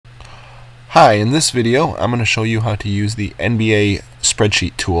Hi, in this video I'm going to show you how to use the NBA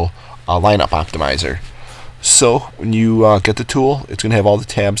Spreadsheet tool, Lineup Optimizer. So when you get the tool, it's going to have all the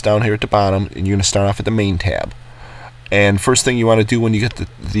tabs down here at the bottom, and you're going to start off at the main tab. And first thing you want to do when you get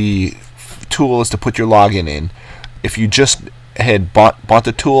the tool is to put your login in. If you just had bought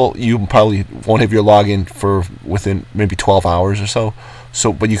the tool, you probably won't have your login for within maybe 12 hours or so.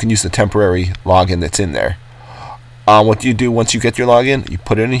 But you can use the temporary login that's in there. What you do once you get your login, you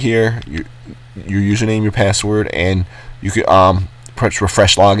put it in here, your username, your password, and you can press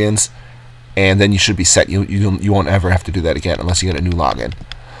refresh logins, and then you should be set. You won't ever have to do that again unless you get a new login.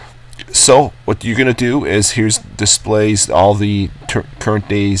 So what you're gonna do is here's displays all the current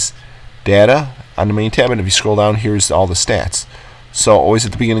day's data on the main tab, and if you scroll down, here's all the stats. So always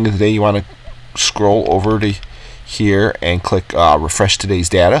at the beginning of the day, you want to scroll over to here and click refresh today's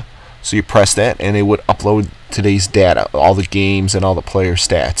data. So you press that, and it would upload today's data, all the games and all the player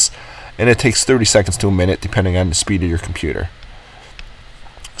stats. And it takes 30 seconds to a minute, depending on the speed of your computer.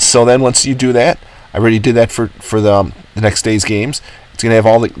 So then once you do that, I already did that for the next day's games. It's going to have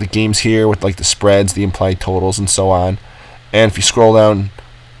all the games here with like the spreads, the implied totals, and so on. And if you scroll down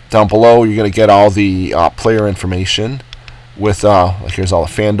below, you're going to get all the player information with like here's all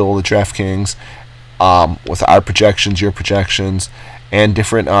the FanDuel, the DraftKings, with our projections, your projections, and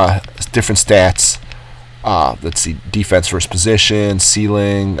different stats. Let's see, defense versus position,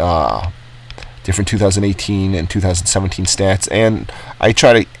 ceiling, different 2018 and 2017 stats, and I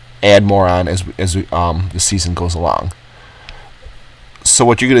try to add more on as the season goes along. So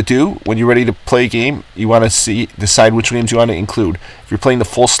what you're going to do when you're ready to play a game, you want to decide which games you want to include. If you're playing the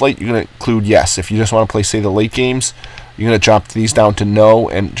full slate, you're going to include yes. If you just want to play, say, the late games, you're going to drop these down to no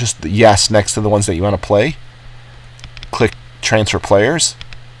and just the yes next to the ones that you want to play. Click transfer players,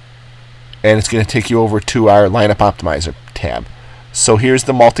 and it's going to take you over to our Lineup Optimizer tab. So here's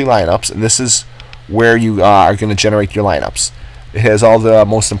the multi lineups, and this is where you are going to generate your lineups. It has all the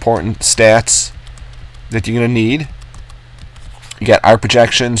most important stats that you're going to need. You got our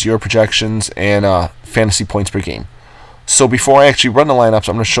projections, your projections, and fantasy points per game. So before I actually run the lineups,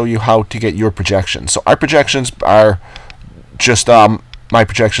 I'm going to show you how to get your projections. So our projections are just my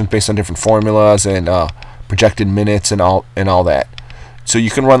projections based on different formulas and projected minutes and all that. So you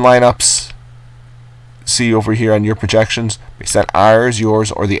can run lineups, see over here on your projections, based on ours,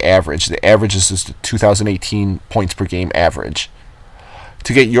 yours, or the average. The average is just the 2018 points per game average.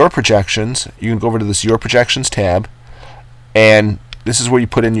 To get your projections, you can go over to this Your Projections tab, and this is where you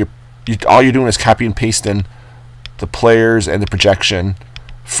put in all you're doing is copy and paste in the players and the projection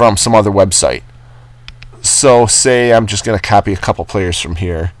from some other website. So say I'm just going to copy a couple players from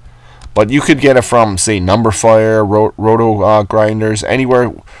here. But you could get it from, say, Numberfire, Roto Grinders, anywhere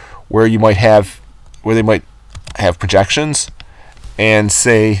where they might have projections, and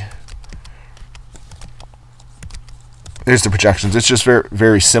say there's the projections. It's just very,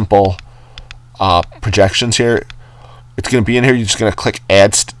 very simple projections here. It's going to be in here. You're just going to click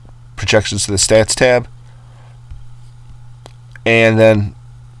Add Projections to the Stats tab, and then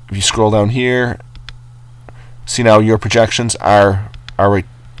if you scroll down here, see now your projections are right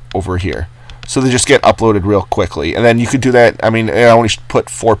over here. So they just get uploaded real quickly. And then you could do that. I mean, I only put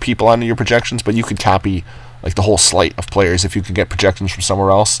 4 people onto your projections, but you could copy like the whole slate of players if you could get projections from somewhere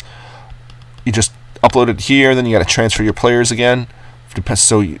else. You just upload it here, then you got to transfer your players again,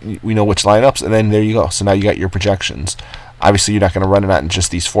 so we know which lineups, and then there you go. So now you got your projections. Obviously, you're not going to run it on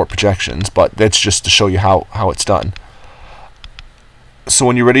just these 4 projections, but that's just to show you how it's done. So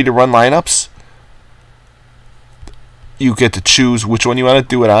when you're ready to run lineups, you get to choose which one you want to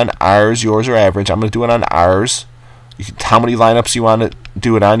do it on, ours, yours, or average. I'm going to do it on ours. How many lineups you want to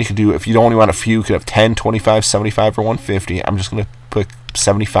do it on. You can do, if you only want a few, you could have 10, 25, 75, or 150. I'm just going to pick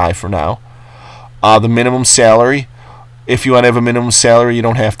 75 for now. The minimum salary, if you want to have a minimum salary, you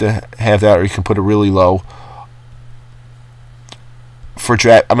don't have to have that, or you can put it really low. For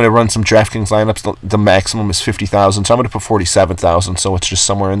draft, I'm going to run some DraftKings lineups. The maximum is 50,000, so I'm going to put 47,000, so it's just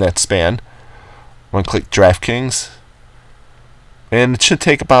somewhere in that span. I'm going to click DraftKings. And it should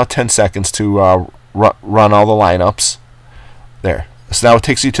take about 10 seconds to run all the lineups. There. So now it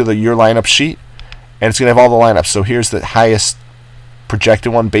takes you to your lineup sheet, and it's going to have all the lineups. So here's the highest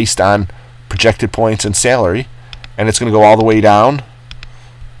projected one based on projected points and salary, and it's going to go all the way down.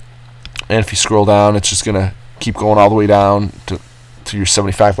 And if you scroll down, it's just going to keep going all the way down to your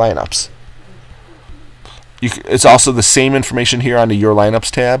 75 lineups. It's also the same information here on the Your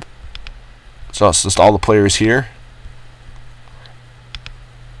Lineups tab. So it's just all the players here.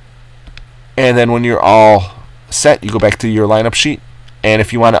 And then when you're all set, you go back to your lineup sheet, and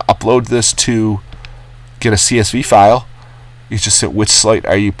if you want to upload this to get a CSV file, You just set which slate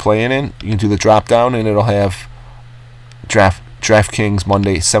are you playing in. You can do the drop down, and it'll have DraftKings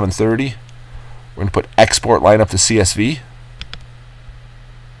Monday 7:30. We're going to put export lineup to CSV.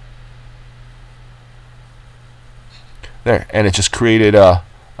 There, and it just created a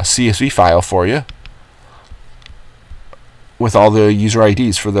CSV file for you with all the user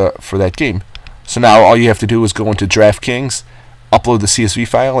IDs for that game. So now all you have to do is go into DraftKings, upload the CSV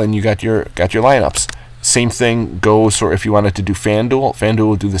file, and you got your lineups. Same thing goes for if you wanted to do FanDuel. FanDuel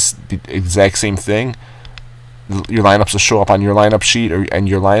will do the exact same thing. Your lineups will show up on your lineup sheet and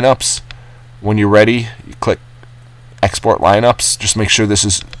your lineups. When you're ready, you click export lineups. Just make sure this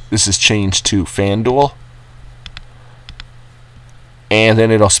is changed to FanDuel, and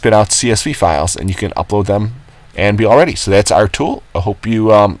then it'll spit out CSV files, and you can upload them and be all ready. So that's our tool. I hope you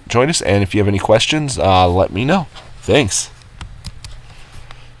join us, and if you have any questions, let me know. Thanks.